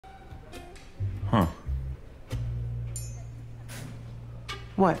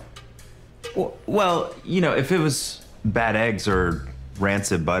What? Well, you know, if it was bad eggs or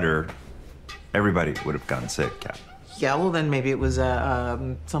rancid butter, everybody would have gotten sick, Cap. Yeah, well then maybe it was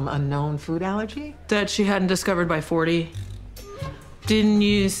some unknown food allergy? That she hadn't discovered by 40. Didn't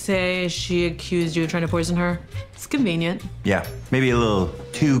you say she accused you of trying to poison her? It's convenient. Yeah, maybe a little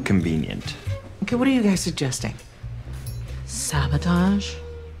too convenient. Okay, what are you guys suggesting? Sabotage?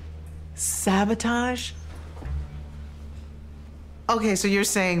 Sabotage? Okay, so you're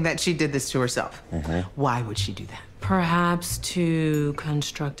saying that she did this to herself. Why would she do that? Perhaps to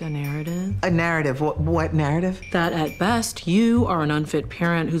construct a narrative? A narrative? What narrative? That at best, you are an unfit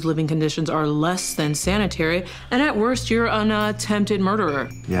parent whose living conditions are less than sanitary, and at worst, you're an attempted murderer.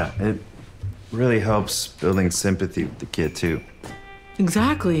 Yeah, it really helps building sympathy with the kid, too.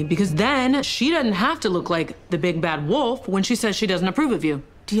 Exactly, because then she doesn't have to look like the big bad wolf when she says she doesn't approve of you.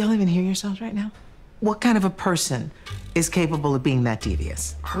 Do y'all even hear yourselves right now? What kind of a person is capable of being that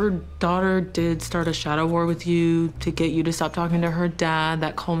devious? Her daughter did start a shadow war with you to get you to stop talking to her dad.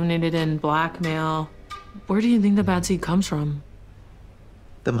 That culminated in blackmail. Where do you think the bad seed comes from?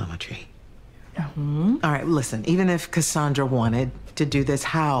 The mama tree. All right, listen, even if Cassandra wanted to do this,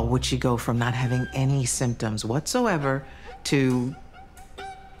 how would she go from not having any symptoms whatsoever to,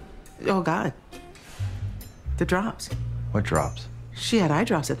 oh God, the drops? What drops? She had eye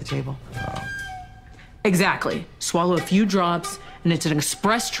drops at the table. Exactly. Swallow a few drops, and it's an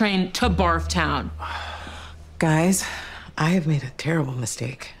express train to Barf Town. Guys, I have made a terrible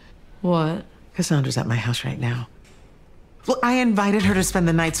mistake. What? Cassandra's at my house right now. Look, I invited her to spend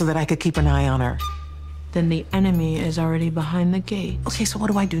the night so that I could keep an eye on her. Then the enemy is already behind the gate. Okay, so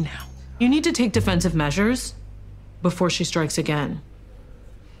what do I do now? You need to take defensive measures before she strikes again.